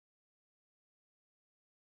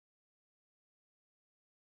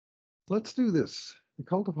Let's do this. The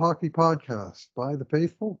Cult of Hockey podcast by the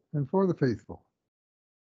faithful and for the faithful.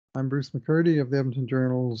 I'm Bruce McCurdy of the Edmonton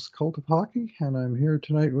Journal's Cult of Hockey, and I'm here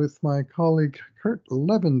tonight with my colleague Kurt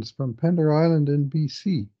Levins from Pender Island in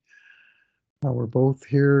BC. We're both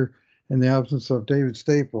here in the absence of David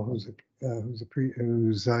Staple, who's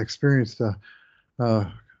experienced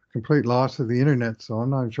a complete loss of the internet, so I'm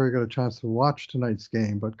not sure he got a chance to watch tonight's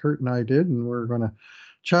game, but Kurt and I did, and we're going to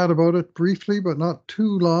chat about it briefly, but not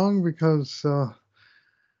too long, because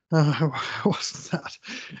wasn't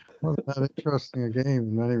that interesting a game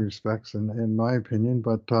in many respects, in my opinion.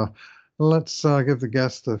 But let's give the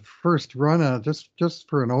guest the first run at it, just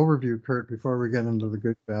for an overview, Kurt, before we get into the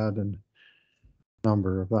good, bad, and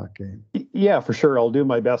number of that game. Yeah, for sure. I'll do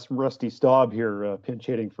my best, Rusty Staub here, pinch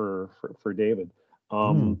hitting for David.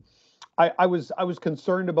 I was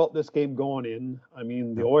concerned about this game going in. I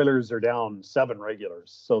mean, the Oilers are down 7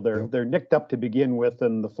 regulars, so they're nicked up to begin with,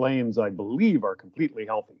 and the Flames, I believe, are completely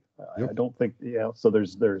healthy. I don't think, so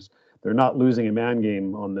they're not losing a man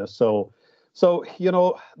game on this. So you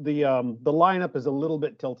know, the lineup is a little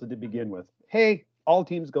bit tilted to begin with. Hey, all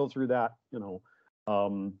teams go through that, you know.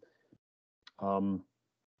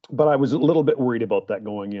 But I was a little bit worried about that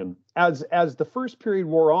going in. As the first period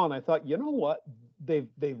wore on, I thought, you know what?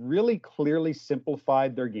 They've really clearly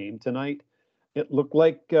simplified their game tonight. It looked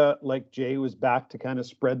like Jay was back to kind of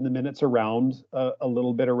spreading the minutes around a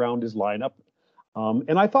little bit around his lineup.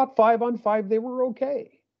 And I thought 5-on-5 they were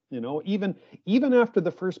okay. You know, even after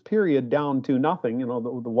the first period down to nothing, you know,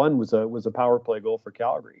 the one was a power play goal for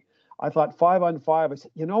Calgary. I thought 5-on-5. I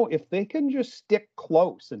said, you know, if they can just stick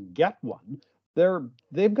close and get one,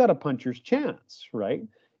 they've got a puncher's chance, right?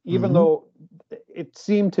 Even though it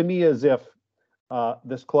seemed to me as if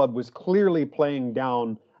this club was clearly playing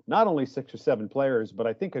down not only 6 or 7 players, but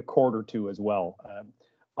I think a quarter or two as well.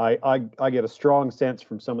 I get a strong sense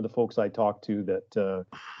from some of the folks I talked to that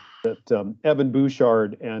Evan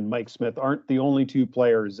Bouchard and Mike Smith aren't the only 2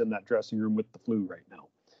 players in that dressing room with the flu right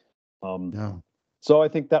now. So I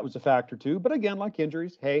think that was a factor too. But again, like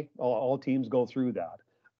injuries, hey, all teams go through that.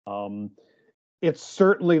 It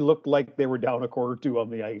certainly looked like they were down a quarter or 2 on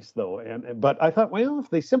the ice, though. But I thought, well, if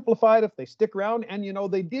they simplified, if they stick around, and you know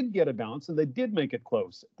they did get a bounce and they did make it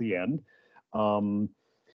close at the end.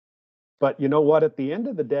 But you know what? At the end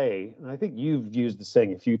of the day, and I think you've used the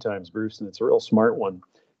saying a few times, Bruce, and it's a real smart one.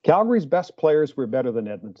 Calgary's best players were better than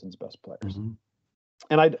Edmonton's best players.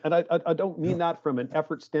 And I don't mean that from an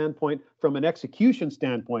effort standpoint, from an execution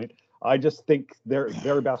standpoint. I just think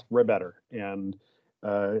their best were better. And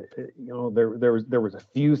you know, there was a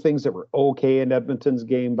few things that were okay in Edmonton's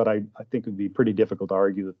game, but I think it would be pretty difficult to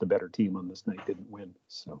argue that the better team on this night didn't win.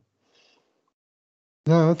 So.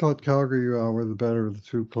 No, I thought Calgary were the better of the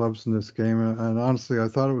 2 clubs in this game, and honestly, I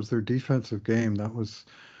thought it was their defensive game that was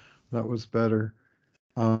better.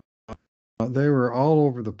 They were all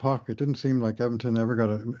over the puck. It didn't seem like Edmonton ever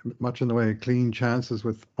got much in the way of clean chances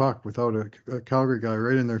with the puck without a Calgary guy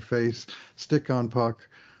right in their face, stick on puck,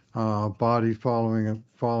 body following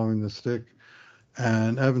the stick.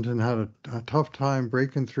 And Edmonton had a tough time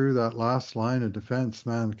breaking through that last line of defense.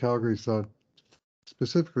 Man, Calgary thought,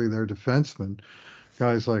 specifically their defensemen,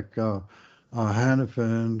 guys like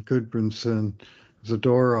Hanifin, Goodbranson,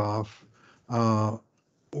 Zadorov,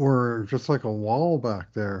 were just like a wall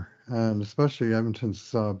back there. And especially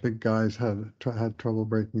Edmonton's big guys had trouble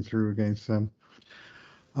breaking through against them.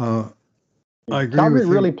 I agree. Calgary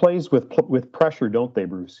really plays with pressure, don't they,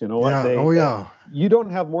 Bruce? You know what? Yeah. You don't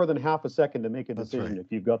have more than half a second to make a decision if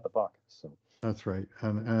you've got the puck. So that's right.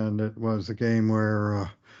 And it was a game where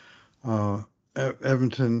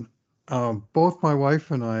Edmonton. Both my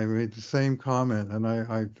wife and I made the same comment, and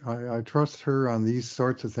I trust her on these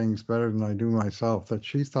sorts of things better than I do myself, that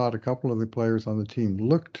she thought a couple of the players on the team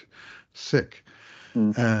looked sick.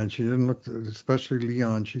 And she didn't look, especially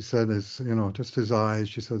Leon, she said, just his eyes.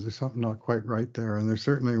 She says there's something not quite right there. And there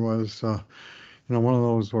certainly was, one of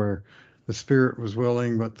those where the spirit was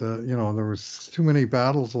willing, but there was too many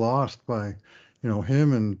battles lost by,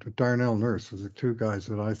 him and Darnell Nurse was the 2 guys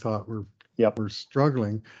that I thought were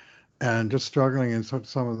struggling. And just struggling in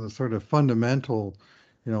some of the sort of fundamental,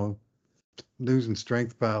 losing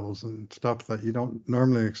strength battles and stuff that you don't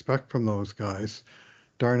normally expect from those guys.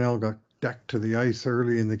 Darnell got decked to the ice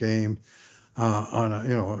early in the game on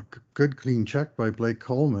a good clean check by Blake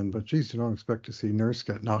Coleman. But geez, you don't expect to see Nurse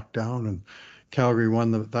get knocked down. And Calgary won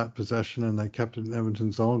that possession, and they kept it in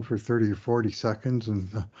Edmonton's zone for 30 or 40 seconds. And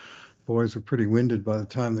the boys were pretty winded by the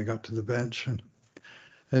time they got to the bench. And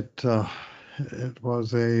it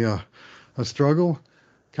was a struggle.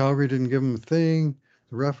 Calgary didn't give them a thing.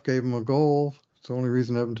 The ref gave them a goal. It's the only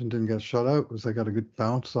reason Edmonton didn't get shut out was they got a good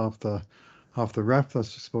bounce off the ref.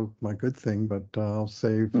 That's just my good thing, but I'll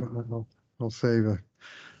save a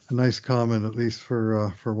nice comment at least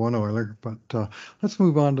for one Oiler. But let's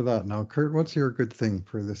move on to that now. Kurt, what's your good thing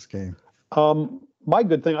for this game? My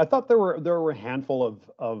good thing, I thought there were a handful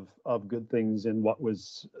of good things in what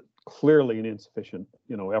was clearly an insufficient,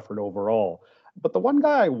 effort overall. But the one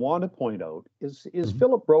guy I want to point out is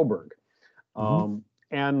Philip Broberg.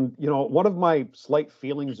 And one of my slight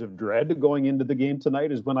feelings of dread going into the game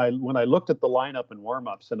tonight is when I looked at the lineup and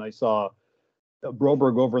warmups and I saw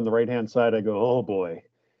Broberg over on the right hand side. I go, oh boy,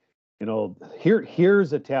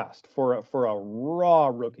 here's a test for a raw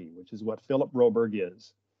rookie, which is what Philip Broberg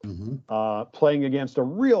is. Playing against a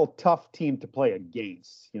real tough team to play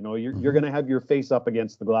against. You're going to have your face up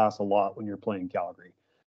against the glass a lot when you're playing Calgary.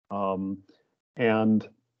 And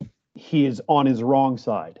he is on his wrong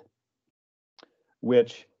side,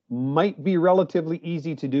 which might be relatively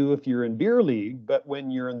easy to do if you're in beer league, but when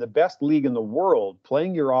you're in the best league in the world,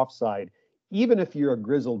 playing your offside, even if you're a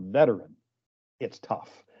grizzled veteran, it's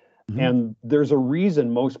tough. And there's a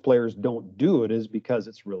reason most players don't do it, is because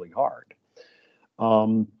it's really hard.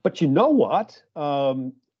 But you know what?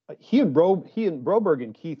 He and Broberg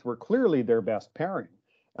and Keith were clearly their best pairing.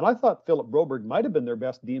 And I thought Philip Broberg might have been their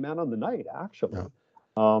best D-man on the night, actually.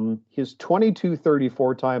 Yeah. His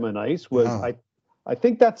 22-34 time on ice was, I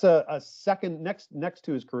think that's a second next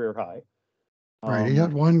to his career high. Right. He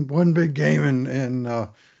had one big game in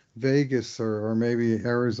Vegas or maybe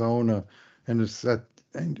Arizona,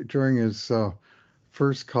 and during his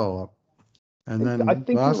first call-up. And then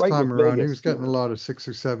last time around, he was getting a lot of 6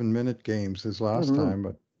 or 7 minute games his last time,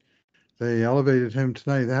 but they elevated him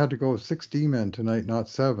tonight. They had to go with 6 D-men tonight, not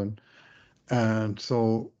 7. And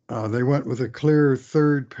so they went with a clear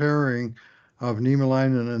third pairing of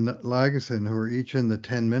Niemelainen and Lagesson, who were each in the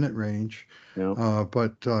 10-minute range. Yeah.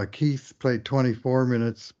 But Keith played 24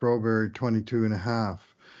 minutes, Broberg 22 and a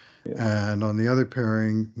half. Yeah. And on the other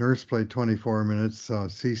pairing, Nurse played 24 minutes,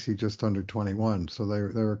 Ceci just under 21. So they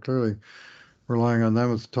were clearly relying on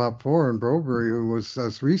them as the top 4. And Broberg, who was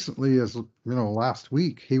as recently as last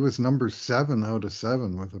week, he was number 7 out of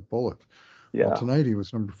 7 with a bullet. Yeah. Well, tonight he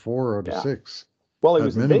was number 4 out of 6. Well, he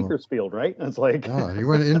was in Bakersfield, right? It's like he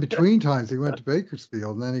went in between times. He went to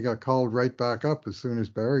Bakersfield, and then he got called right back up as soon as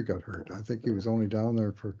Barry got hurt. I think he was only down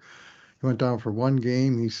there he went down for 1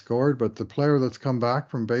 game. He scored, but the player that's come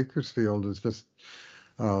back from Bakersfield is just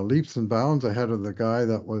leaps and bounds ahead of the guy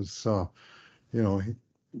that was,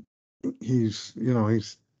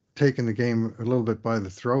 he's taken the game a little bit by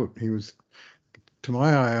the throat. He was, to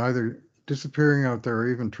my eye, either disappearing out there or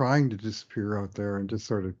even trying to disappear out there and just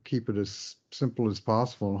sort of keep it as simple as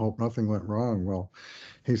possible and hope nothing went wrong. Well,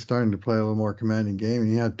 he's starting to play a little more commanding game,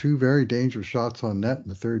 and he had 2 very dangerous shots on net in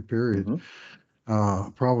the third period.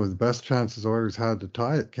 Probably the best chances Oilers had to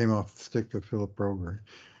tie it came off the stick of Philip Broberg.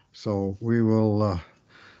 So we will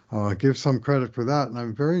give some credit for that. And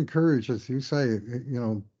I'm very encouraged, as you say,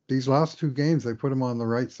 these last 2 games, they put him on the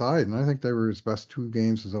right side. And I think they were his best 2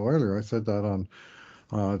 games as an Oiler. I said that on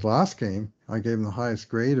the last game. I gave him the highest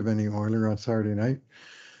grade of any Oiler on Saturday night.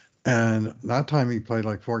 And that time he played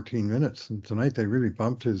like 14 minutes. And tonight they really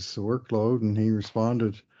bumped his workload, and he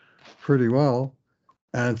responded pretty well.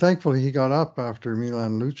 And thankfully he got up after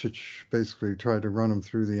Milan Lucic basically tried to run him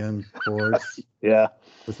through the end boards. Yeah.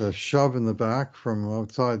 With a shove in the back from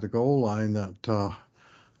outside the goal line that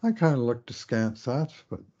I kind of looked askance at.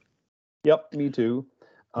 But yep, me too.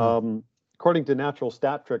 According to Natural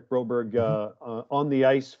Stat Trick, Broberg on the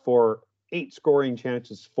ice for 8 scoring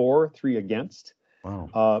chances for, 3 against.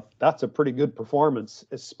 Wow. That's a pretty good performance,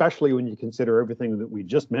 especially when you consider everything that we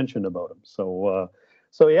just mentioned about him. So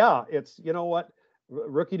yeah, it's, what,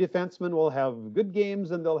 rookie defensemen will have good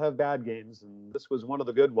games and they'll have bad games, and this was one of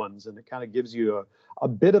the good ones, and it kind of gives you a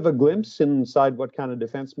bit of a glimpse inside what kind of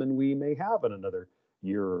defenseman we may have in another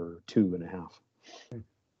year or 2.5.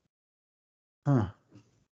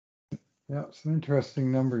 Yeah, some interesting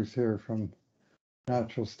numbers here from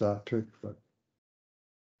Natural Stat Trick, but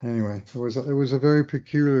anyway, it was a very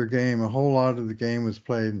peculiar game. A whole lot of the game was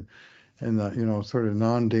played in the sort of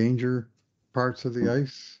non-danger parts of the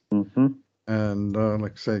ice. And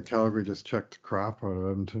like I say, Calgary just checked the crap out of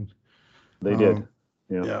Edmonton. They did.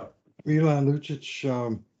 Yeah. Milan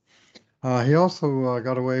Lucic, he also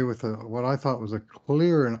got away with what I thought was a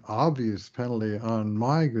clear and obvious penalty on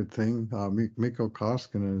my good thing. Mikko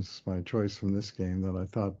Koskinen is my choice from this game that I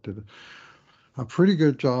thought did a pretty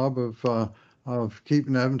good job of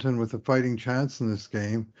keeping Edmonton with a fighting chance in this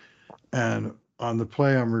game. And on the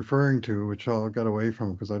play I'm referring to, which I'll get away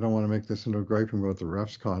from because I don't want to make this into a griping about the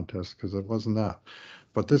refs contest, because it wasn't that.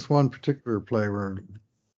 But this one particular play where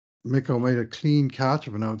Mikko made a clean catch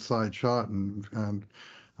of an outside shot, and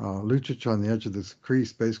Lucic on the edge of this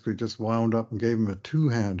crease basically just wound up and gave him a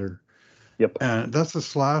two-hander. Yep. And that's a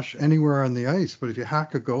slash anywhere on the ice. But if you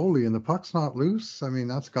hack a goalie and the puck's not loose, I mean,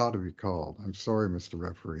 that's got to be called. I'm sorry, Mr.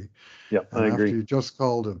 Referee. Yep, And I after agree. you just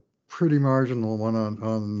called a pretty marginal one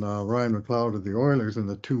on Ryan McLeod of the Oilers in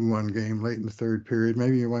the 2-1 game late in the third period,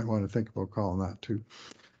 maybe you might want to think about calling that too.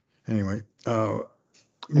 Anyway, And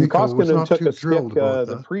Mikko was Koskinen not took too a stick thrilled about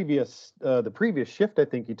the that. previous shift. I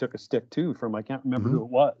think he took a stick too from, I can't remember Mhm. who it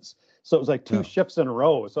was. So it was like two Yeah. shifts in a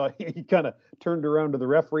row. So he kind of turned around to the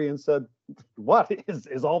referee and said, "What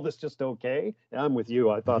is all this just okay?" And I'm with you.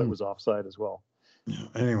 I thought it Mhm. was offside as well. Yeah.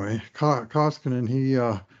 Anyway, Koskinen, he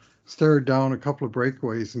stared down a couple of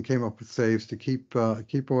breakaways and came up with saves to keep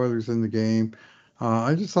Oilers in the game.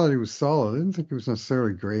 I just thought he was solid. I didn't think he was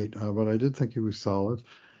necessarily great, but I did think he was solid,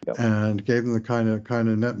 Yep. and gave them the kind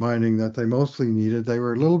of net minding that they mostly needed. They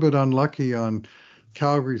were a little bit unlucky on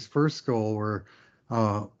Calgary's first goal, where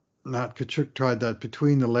Matt Tkachuk tried that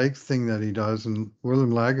between the legs thing that he does, and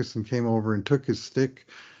William Lagesson came over and took his stick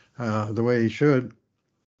the way he should.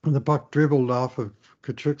 And the puck dribbled off of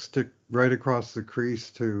Tkachuk's stick right across the crease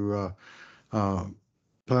to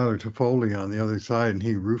Tyler Toffoli on the other side, and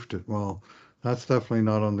he roofed it. Well, that's definitely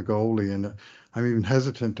not on the goalie, and I'm even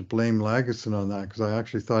hesitant to blame Lagesson on that because I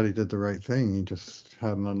actually thought he did the right thing. He just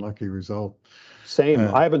had an unlucky result. Same. And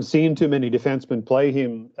I haven't seen too many defensemen play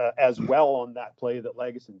him as well on that play that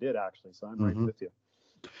Lagesson did, actually. So I'm right mhm, with you.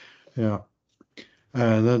 yeah,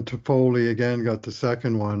 and then Toffoli again got the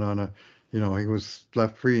second one on a, he was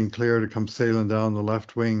left free and clear to come sailing down the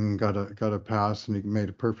left wing, got a pass, and he made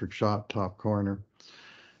a perfect shot top corner.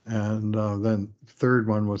 And then third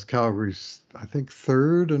one was Calgary's, I think,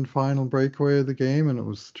 third and final breakaway of the game, and it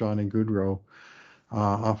was Johnny Goodrow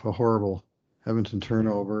off a horrible Edmonton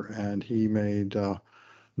turnover, and he made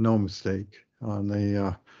no mistake on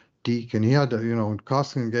the deke, and he had to,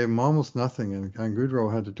 Koskinen gave him almost nothing, and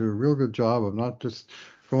Goodrow had to do a real good job of not just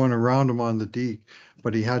going around him on the deke,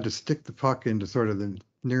 but he had to stick the puck into sort of the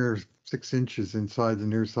near 6 inches inside the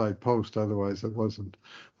near side post. Otherwise, it wasn't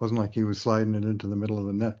like he was sliding it into the middle of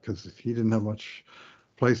the net because he didn't have much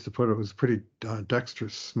place to put it. It was a pretty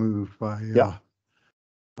dexterous move by. Yeah.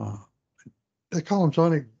 Uh, they call him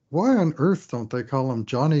Johnny. Why on earth don't they call him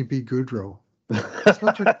Johnny B. Goodrow?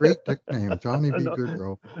 Such a great nickname, Johnny B. no,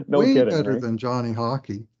 Goodrow. no Way kidding, better right? than Johnny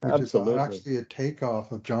Hockey, which is Absolutely. actually a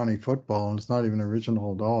takeoff of Johnny Football, and it's not even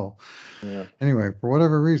original at all. Yeah. Anyway, for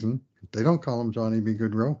whatever reason, they don't call him Johnny B.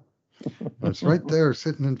 Goodrow. And it's right there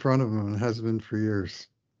sitting in front of him and has been for years.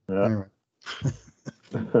 Yeah. Anyway,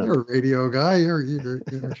 you're a radio guy.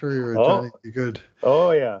 I'm sure you're a Oh, Johnny B. Good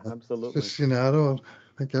oh yeah, absolutely. aficionado.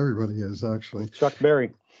 I think everybody is Well, actually. Chuck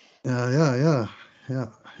Berry. Yeah.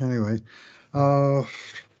 Anyway, uh,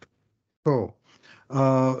 so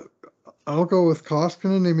uh, I'll go with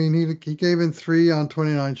Koskinen. I mean, he gave in 3 on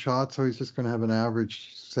 29 shots, so he's just going to have an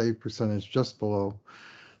average save percentage just below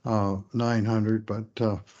 900. But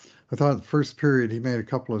I thought the first period he made a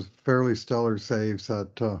couple of fairly stellar saves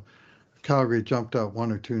that Calgary jumped out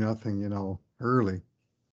 1 or 2-0, early.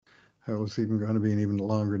 It was even going to be an even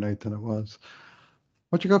longer night than it was.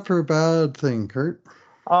 What you got for a bad thing, Kurt?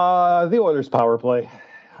 The Oilers power play.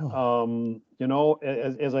 Oh,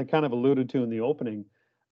 As I kind of alluded to in the opening,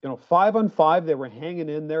 5-on-5, they were hanging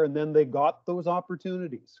in there, and then they got those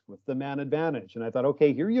opportunities with the man advantage. And I thought,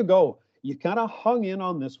 okay, here you go. You kind of hung in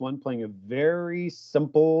on this one, playing a very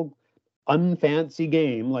simple, unfancy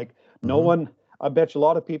game. Like no mhm. one, I bet you a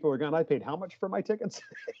lot of people are going, I paid how much for my tickets?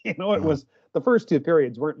 It Yeah. was the first two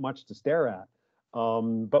periods weren't much to stare at.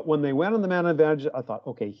 But when they went on the man advantage, I thought,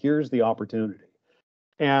 okay, here's the opportunity.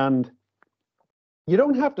 And you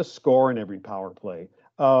don't have to score in every power play,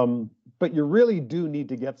 but you really do need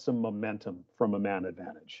to get some momentum from a man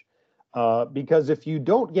advantage. Because if you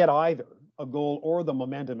don't get either a goal or the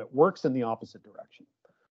momentum, it works in the opposite direction.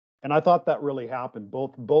 And I thought that really happened.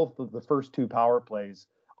 Both of the first two power plays,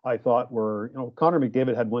 I thought were, Connor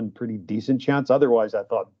McDavid had one pretty decent chance. Otherwise, I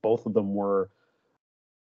thought both of them were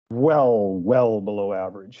well below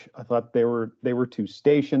average. I thought they were too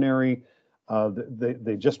stationary.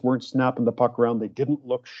 They just weren't snapping the puck around. They didn't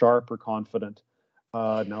look sharp or confident.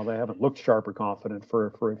 Now they haven't looked sharp or confident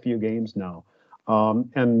for a few games now,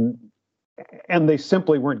 and they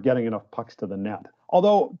simply weren't getting enough pucks to the net.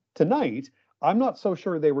 Although tonight, I'm not so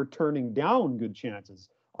sure they were turning down good chances.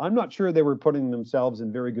 I'm not sure they were putting themselves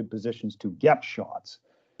in very good positions to get shots,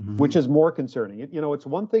 which Mhm. is more concerning. It's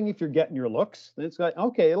one thing if you're getting your looks, then it's like,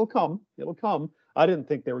 okay, it'll come. I didn't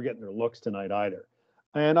think they were getting their looks tonight either.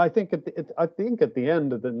 And I think I think at the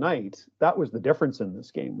end of the night, that was the difference in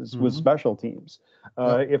this game was Mhm. special teams.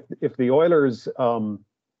 Yep. If the Oilers,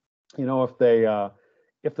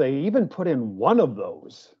 if they even put in one of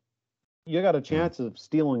those, you got a Yeah. chance of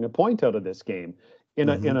stealing a point out of this game in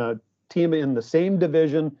Mhm. a team in the same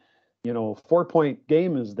division, 4 point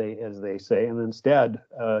game as they say, and instead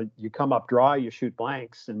you come up dry, you shoot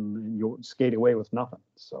blanks, and you skate away with nothing.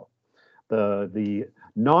 So the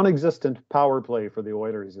non-existent power play for the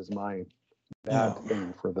Oilers is my Yeah. bad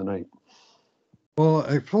thing for the night. Well,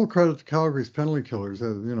 full credit to Calgary's penalty killers.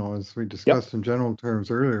 As we Yep. discussed in general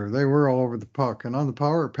terms earlier, they were all over the puck, and on the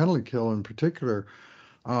power penalty kill in particular.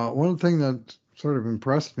 One thing that sort of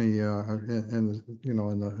impressed me, in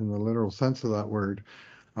the literal sense of that word,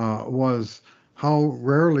 was how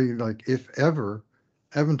rarely, like if ever,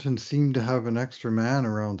 Edmonton seemed to have an extra man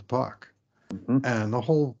around the puck. Mm-hmm. And the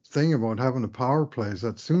whole thing about having a power play is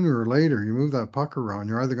that sooner or later you move that puck around,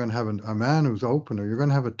 you're either going to have a man who's open or you're going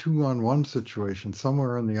to have a 2-on-1 situation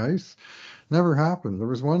somewhere on the ice. Never happened. There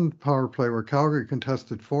was one power play where Calgary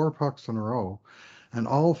contested 4 pucks in a row, and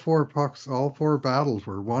all 4 pucks, all 4 battles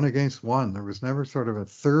were 1 against 1. There was never sort of a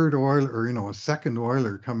third Oiler or a second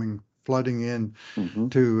Oiler coming flooding in Mm-hmm.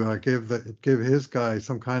 to give his guy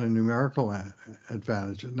some kind of numerical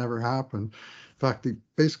advantage. It never happened. In fact,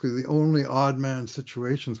 basically the only odd man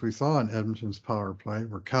situations we saw in Edmonton's power play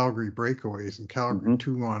were Calgary breakaways and Calgary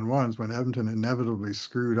Mm-hmm. 2-on-1s when Edmonton inevitably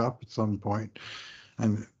screwed up at some point,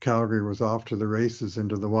 and Calgary was off to the races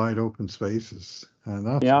into the wide open spaces. And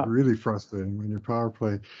that's Yeah. really frustrating when your power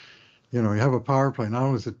play, you have a power play. Not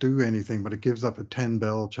only does it do anything, but it gives up a 10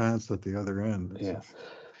 bell chance at the other end. Yeah.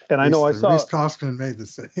 And I know I At saw. least Koskinen made the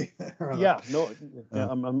save. Yeah. No. Yeah, Uh,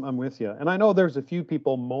 I'm with you. And I know there's a few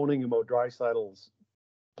people moaning about Draisaitl's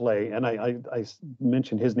play, and I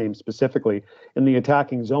mentioned his name specifically in the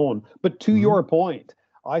attacking zone. But to mhm. your point,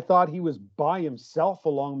 I thought he was by himself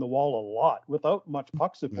along the wall a lot without much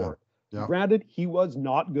puck Yeah, support. yeah, Granted, he was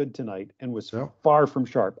not good tonight and was yep, far from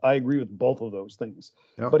sharp. I agree with both of those things.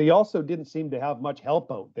 yep, But he also didn't seem to have much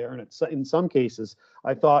help out there. And in some cases,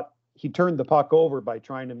 I thought he turned the puck over by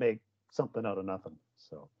trying to make something out of nothing.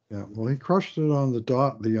 So, yeah. Well, he crushed it on the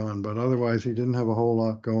dot, Leon, but otherwise he didn't have a whole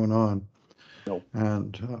lot going on. no.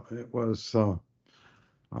 And it was,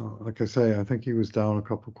 like I say, I think he was down a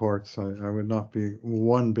couple quarts. I would not be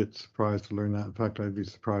one bit surprised to learn that. In fact, I'd be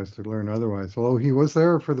surprised to learn otherwise. Although he was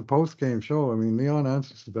there for the post-game show. I mean, Leon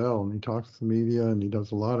answers the bell and he talks to the media and he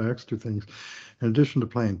does a lot of extra things in addition to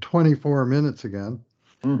playing 24 minutes again.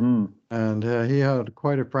 Mm-hmm. And he had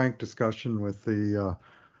quite a frank discussion with in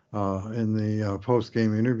the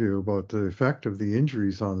post-game interview about the effect of the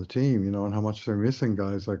injuries on the team, and how much they're missing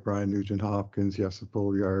guys like Ryan Nugent-Hopkins, Jesse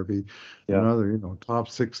Puljujarvi, and Yeah. other, top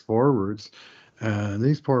 6 forwards. And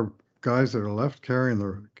these poor guys that are left carrying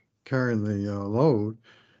the load.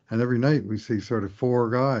 And every night we see sort of 4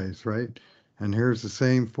 guys, right? And here's the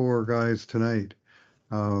same 4 guys tonight.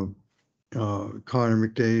 Uh, Connor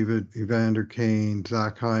McDavid, Evander Kane,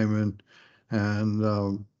 Zach Hyman, and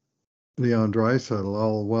Leon Draisaitl,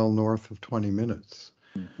 all well north of 20 minutes.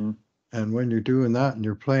 Mm-hmm. And when you're doing that and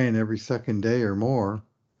you're playing every second day or more,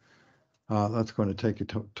 that's going to take a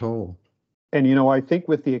toll. And I think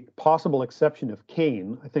with the possible exception of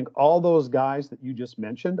Kane, I think all those guys that you just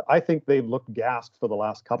mentioned, I think they've looked gassed for the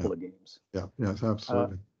last Yeah, couple of games. yeah, yes, Uh,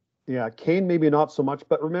 absolutely. yeah, Kane maybe not so much,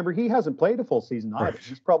 but remember he hasn't played a full season Right, either.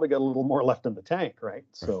 He's probably got a little more left in the tank, right? right.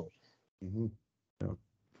 So, hmm Yeah.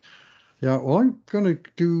 Yeah, well, I'm going to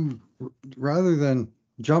do, rather than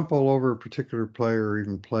jump all over a particular player or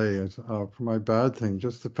even play as for my bad thing,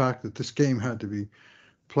 just the fact that this game had to be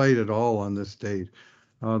played at all on this date.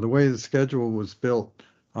 The way the schedule was built,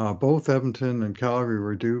 both Edmonton and Calgary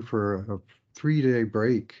were due for a 3-day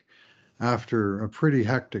break after a pretty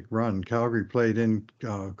hectic run. Calgary played in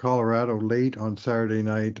Colorado late on Saturday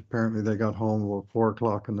night. Apparently, they got home about 4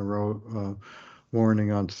 o'clock in the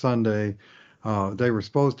morning on Sunday. They were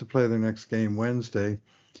supposed to play their next game Wednesday.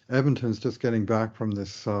 Edmonton's just getting back from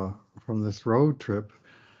this road trip,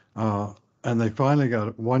 uh, and they finally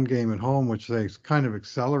got one game at home, which they kind of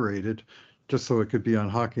accelerated just so it could be on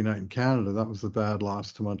Hockey Night in Canada. That was the bad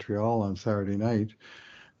loss to Montreal on Saturday night.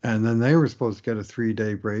 And then they were supposed to get a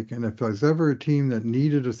 3-day break. And if there's ever a team that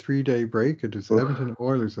needed a 3-day break, it is Edmonton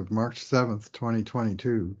Oilers of March 7th,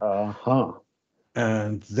 2022. uh-huh.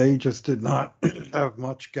 And they just did not have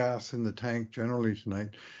much gas in the tank generally tonight.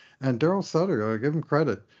 And Daryl Sutter, I give him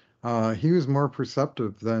credit. He was more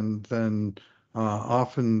perceptive than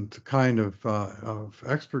often the kind of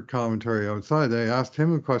expert commentary outside. They asked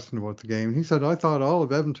him a question about the game. He said, I thought all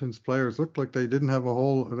of Edmonton's players looked like they didn't have they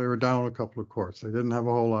were down a couple of courts. They didn't have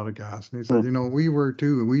a whole lot of gas. And he said, we were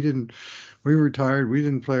too. We were tired. We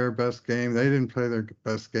didn't play our best game. They didn't play their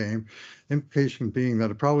best game. Implication being that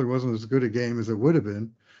it probably wasn't as good a game as it would have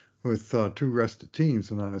been with two rested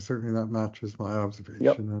teams. And certainly that matches my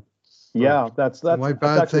observation. Yep. Yeah, that's my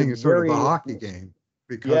bad thing is sort of the very hockey game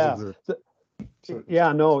because yeah. of the.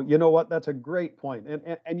 Yeah, no, you know what? That's a great point.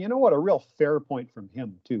 And you know what? A real fair point from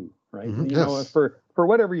him too, right? You know, Yes. for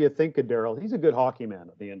whatever you think of Daryl, he's a good hockey man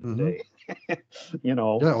at the end of the day. You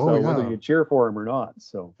know, Yeah, so whether you cheer for him or not.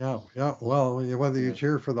 So yeah. Well, whether you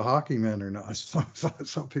cheer for the hockey men or not,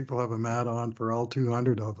 some people have a mat on for all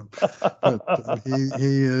 200 of them. But he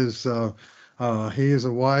is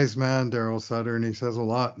a wise man, Daryl Sutter, and he says a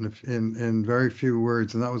lot in very few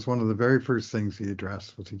words. And that was one of the very first things he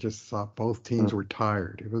addressed, was he just thought both teams were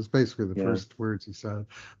tired. It was basically the first words he said.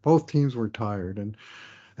 Both teams were tired,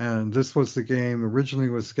 and this was the game originally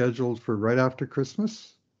was scheduled for right after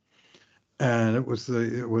Christmas, and it was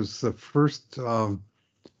the first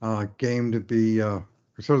game to be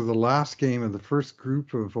sort of the last game of the first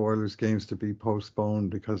group of Oilers games to be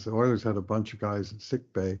postponed because the Oilers had a bunch of guys in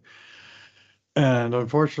sick bay. And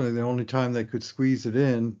unfortunately, the only time they could squeeze it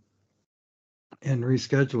in and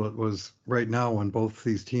reschedule it was right now when both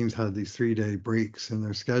these teams had these 3-day breaks in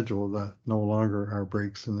their schedule that no longer are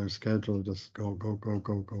breaks in their schedule. Just go, go, go,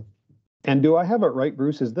 go, go. And do I have it right,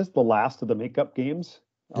 Bruce? Is this the last of the makeup games?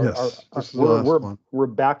 Yes, this is the last one. We're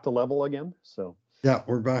back to level again. So yeah,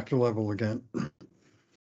 we're back to level again.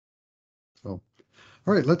 So, all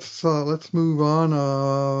right, let's move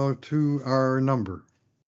on to our number.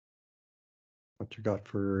 What you got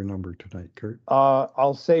for a number tonight, Kurt?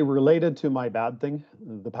 I'll say related to my bad thing,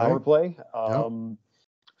 the power play.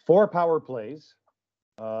 4 power plays,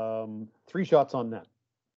 3 shots on net.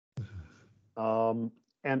 And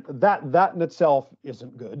that in itself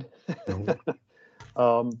isn't good. No.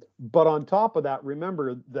 But on top of that,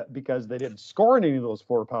 remember that because they didn't score any of those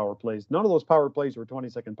 4 power plays, none of those power plays were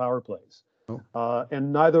 20-second power plays.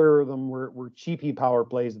 And neither of them were cheapy power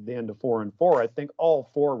plays at the end of 4 and 4. I think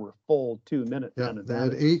all 4 were full 2 minutes. Yeah, they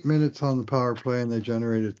had 8 minutes on the power play and they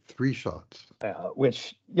generated 3 shots.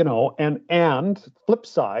 Which, you know, and flip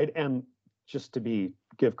side, and just to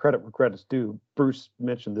give credit where credit's due, Bruce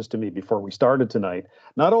mentioned this to me before we started tonight.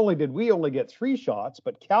 Not only did we only get 3 shots,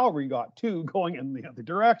 but Calgary got 2 going in the other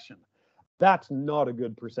direction. That's not a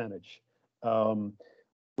good percentage.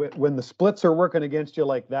 When the splits are working against you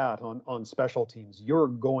like that on special teams, you're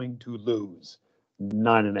going to lose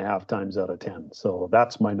 9.5 times out of 10. So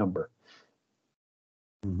that's my number.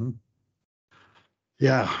 Mm-hmm.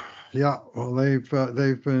 Yeah. Well, they've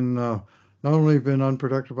been not only been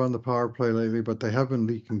unproductive on the power play lately, but they have been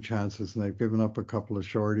leaking chances, and they've given up a couple of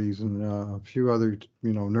shorties and a few other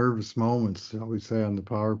nervous moments, shall we say, on the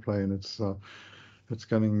power play, and it's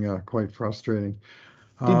getting quite frustrating.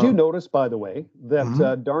 Did you notice, by the way,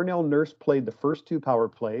 that Darnell Nurse played the first 2 power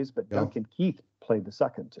plays, but Duncan Keith played the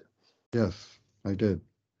second 2? Yes, I did.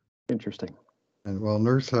 Interesting. And well,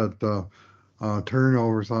 Nurse had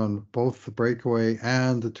turnovers on both the breakaway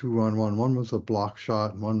and the 2-on-1. One was a block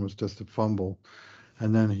shot, and one was just a fumble.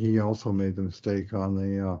 And then he also made the mistake on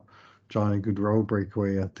the Johnny Gaudreau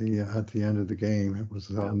breakaway at the end of the game. It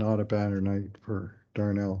was not a banner night for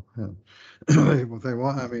Darnell. And they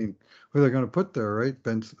want. I mean, who are they going to put there, right?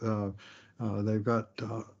 They've got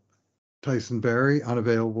Tyson Barrie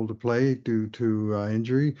unavailable to play due to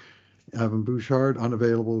injury. Evan Bouchard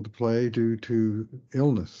unavailable to play due to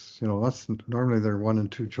illness. That's normally their 1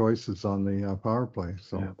 and 2 choices on the power play.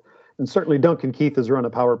 So, and certainly Duncan Keith has run a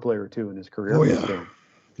power play or 2 in his career. Oh yeah,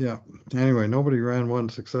 yeah. Anyway, nobody ran one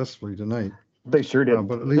successfully tonight. They sure did.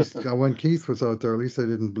 But at least when Keith was out there, at least they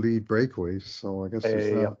didn't bleed breakaways. So I guess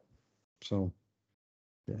there's that. So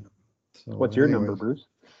yeah. So what's your number, Bruce?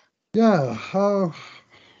 Yeah,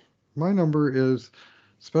 my number is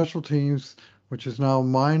special teams, which is now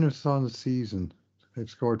minus on the season. They've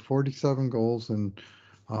scored 47 goals in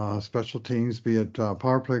special teams, be it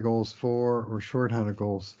power play goals 4 or shorthanded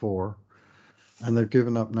goals 4. And they've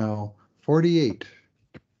given up now 48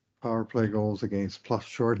 power play goals against plus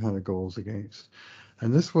shorthanded goals against.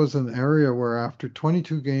 And this was an area where after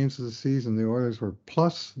 22 games of the season, the Oilers were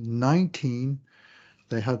plus 19.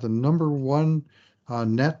 They had the number 1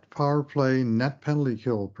 net power play, net penalty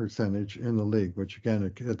kill percentage in the league, which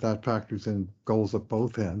again, that factors in goals at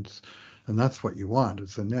both ends. And that's what you want.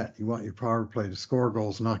 It's a net. You want your power play to score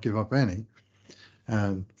goals, not give up any.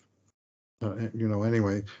 And,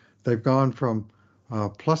 anyway, they've gone from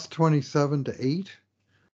plus 27 to 8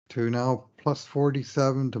 to now plus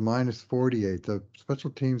 47 to minus 48. The special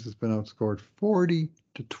teams has been outscored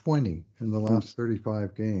 40-20 in the last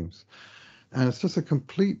 35 games. And it's just a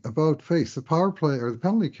complete about face. The power play or the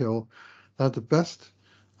penalty kill had the best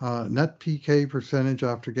net PK percentage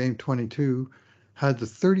after game 22, had the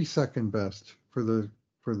 32nd best for the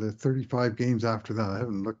 35 games after that. I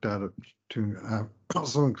haven't looked at it to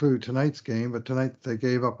also include tonight's game, but tonight they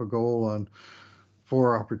gave up a goal on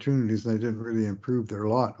 4 opportunities and they didn't really improve their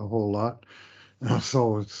lot a whole lot.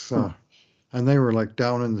 So it's and they were like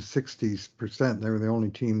down in the 60%. They were the only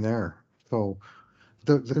team there. So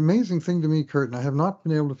the amazing thing to me, Kurt, and I have not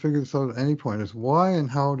been able to figure this out at any point, is why and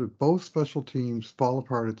how did both special teams fall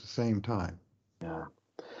apart at the same time? Yeah.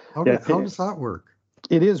 How does that work?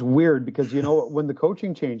 It is weird because, when the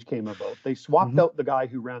coaching change came about, they swapped out the guy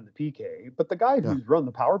who ran the PK, but the guy who's run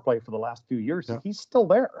the power play for the last few years, he's still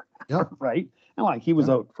there. Yeah. Right. And he was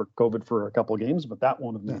out for COVID for a couple of games, but that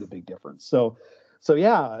won't have made a big difference. So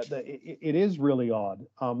yeah, it is really odd.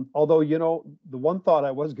 Although, the one thought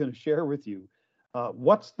I was going to share with you,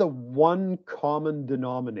 what's the one common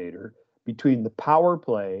denominator between the power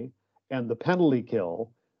play and the penalty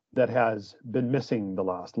kill that has been missing the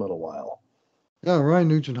last little while? Yeah, Ryan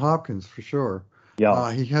Nugent-Hopkins for sure.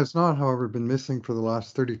 Yeah. He has not, however, been missing for the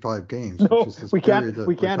last 35 games. No, which is this we period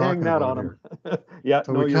can't hang that on him. Yeah,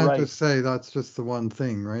 so no, we you're can't right. just say that's just the one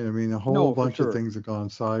thing, right? I mean, a whole bunch of things have gone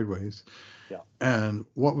sideways. Yeah. And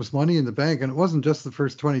what was money in the bank, and it wasn't just the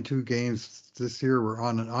first 22 games this year were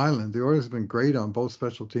on an island. The Oilers have been great on both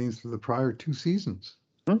special teams for the prior 2 seasons.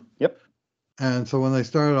 Yep. And so when they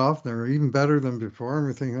started off, they were even better than before. And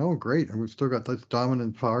we're thinking, oh, great. And we've still got this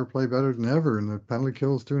dominant power play better than ever. And the penalty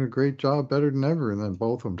kill is doing a great job better than ever. And then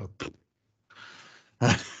both of them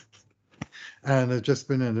and it's just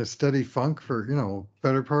been in a steady funk for,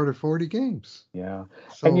 better part of 40 games. Yeah.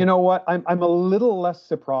 So, and you know what? I'm a little less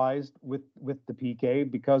surprised with the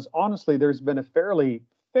PK because honestly, there's been a fairly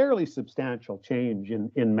substantial change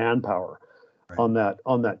in manpower on that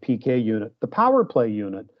PK unit. The power play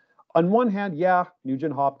unit, on one hand,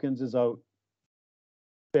 Nugent Hopkins is out,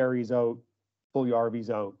 Barry's out, Puljujarvi's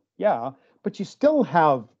out. Yeah, but you still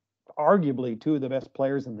have arguably 2 of the best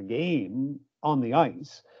players in the game on the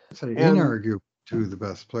ice. Inarguably 2 of the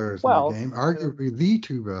best players in the game, arguably the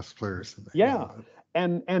 2 best players in the game.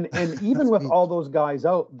 And even with all those guys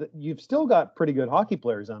out, you've still got pretty good hockey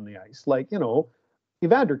players on the ice. Like,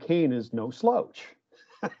 Evander Kane is no slouch.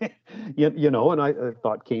 And I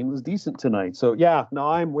thought Kane was decent tonight. So yeah, no,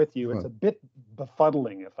 I'm with you. It's a bit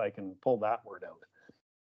befuddling, if I can pull that word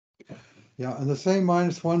out. Yeah, and the same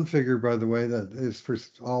 -1 figure, by the way, that is for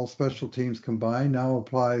all special teams combined now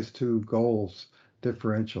applies to goals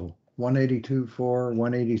differential. 182 for,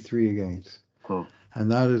 183 against.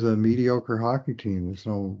 And that is a mediocre hockey team. There's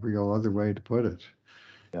no real other way to put it.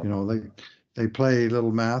 Yep. They play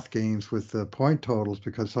little math games with the point totals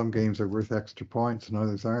because some games are worth extra points and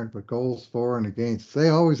others aren't, but goals for and against, they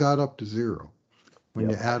always add up to 0. When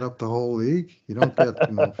you add up the whole league, you don't get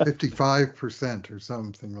 55% or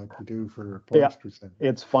something like you do for points percent.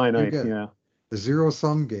 It's finite. You get a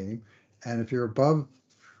 0-sum game, and if you're above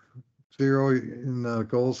 0 in the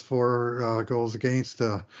goals for, goals against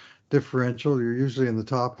differential, you're usually in the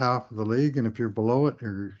top half of the league, and if you're below it,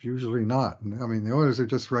 you're usually not. I mean, the Oilers are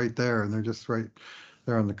just right there, and they're just right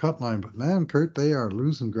there on the cut line. But man, Kurt, they are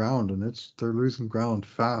losing ground, and they're losing ground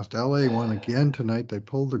fast. LA won again tonight. They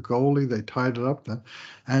pulled the goalie. They tied it up. Then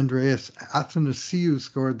Andreas Athanasiou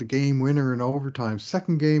scored the game winner in overtime.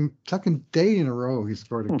 Second day in a row, he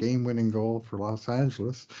scored a game-winning goal for Los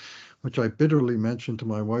Angeles, which I bitterly mentioned to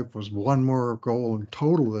my wife was 1 more goal in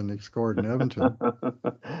total than he scored in Edmonton.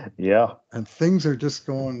 Yeah. And things are just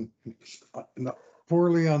going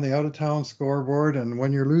poorly on the out-of-town scoreboard. And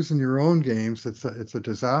when you're losing your own games, it's a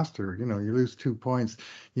disaster. You lose 2 points.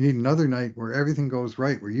 You need another night where everything goes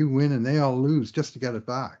right, where you win and they all lose just to get it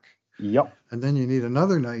back. Yep. And then you need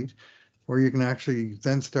another night where you can actually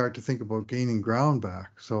then start to think about gaining ground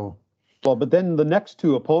back. So. Well, but then the next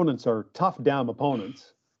 2 opponents are tough, damn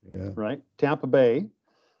opponents. Yeah. Right. Tampa Bay.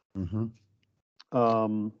 Mm-hmm.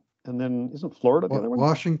 And then isn't Florida the other one?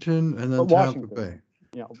 Washington and then Tampa Bay.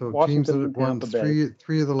 Yeah. So Washington teams that have won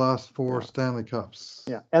three of the last 4 Stanley Cups.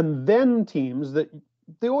 Yeah. And then teams that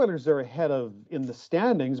the Oilers are ahead of in the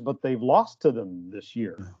standings, but they've lost to them this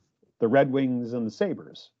year. Yeah. The Red Wings and the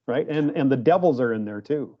Sabres, right? And the Devils are in there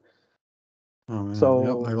too. Oh, man.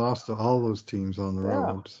 So they lost to all those teams on the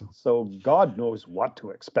road. So God knows what to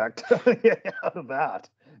expect out of that.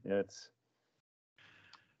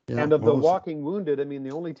 And of the walking wounded, I mean,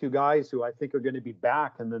 the only 2 guys who I think are going to be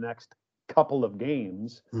back in the next couple of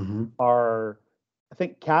games are, I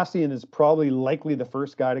think Cassian is probably likely the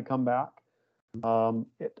first guy to come back.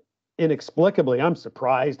 Inexplicably, I'm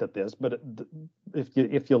surprised at this, but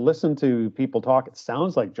if you listen to people talk, it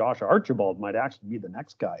sounds like Josh Archibald might actually be the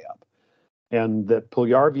next guy up, and that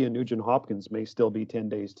Puljujarvi and Nugent Hopkins may still be 10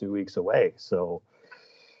 days, 2 weeks away. So,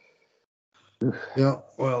 Yeah,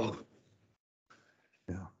 well,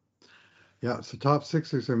 yeah. Yeah, so top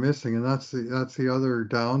sixers are missing, and that's the other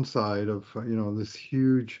downside of this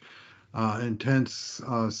huge, intense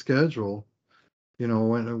schedule.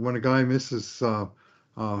 When a guy misses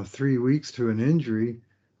 3 weeks to an injury,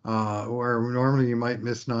 where normally you might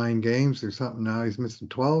miss 9 games or something, now he's missing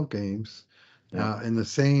 12 games yeah. in the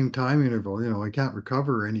same time interval. He can't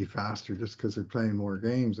recover any faster just because they're playing more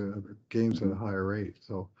games, games at a higher rate.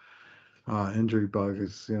 So injury bug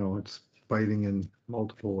is, it's biting in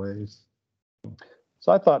multiple ways.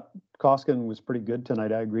 So I thought Koskinen was pretty good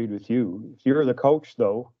tonight. I agreed with you. If you're the coach,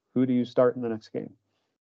 though, who do you start in the next game?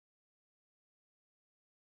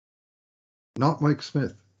 Not Mike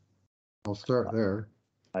Smith. I'll start there.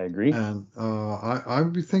 I agree. And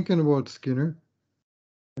I'd be thinking about Skinner.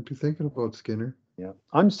 Yeah.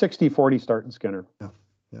 I'm 60-40 starting Skinner.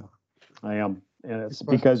 Yeah. I am. And it's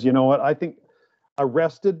because, you know what? I think a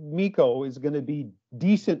rested Mikko is going to be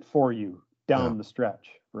decent for you down the stretch,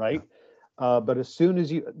 right? But as soon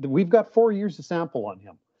as we've got 4 years to sample on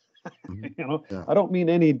him. I don't mean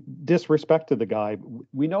any disrespect to the guy.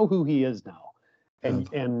 We know who he is now.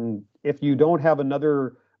 And if you don't have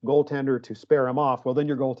another goaltender to spare him off, well, then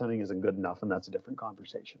your goaltending isn't good enough, and that's a different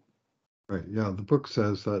conversation. Right. Yeah. The book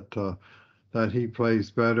says that he plays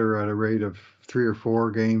better at a rate of 3 or 4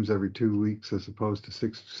 games every 2 weeks as opposed to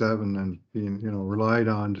 6 or 7, and being relied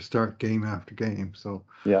on to start game after game. So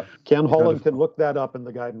yeah, Ken Holland can look that up in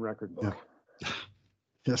the guide and record book. Yeah.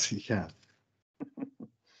 Yes, he can.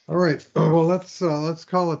 All right. Well, let's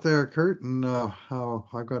call it there, Kurt. And how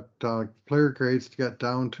I've got player grades to get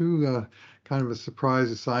down to. Kind of a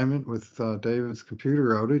surprise assignment with David's computer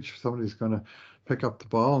outage. Somebody's going to pick up the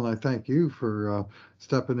ball, and I thank you for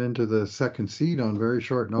stepping into the second seat on very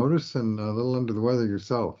short notice and a little under the weather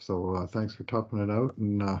yourself. So thanks for toughing it out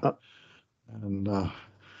and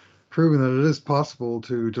proving that it is possible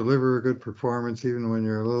to deliver a good performance even when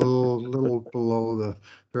you're a little below the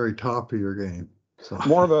very top of your game. So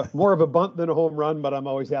more of a bunt than a home run, but I'm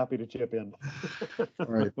always happy to chip in. All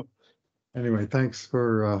right. Anyway, thanks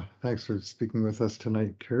for speaking with us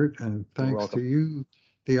tonight, Kurt, and thanks to you,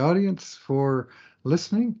 the audience, for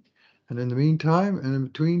listening. And in the meantime, and in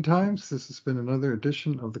between times, this has been another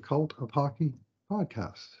edition of the Cult of Hockey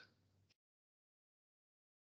podcast.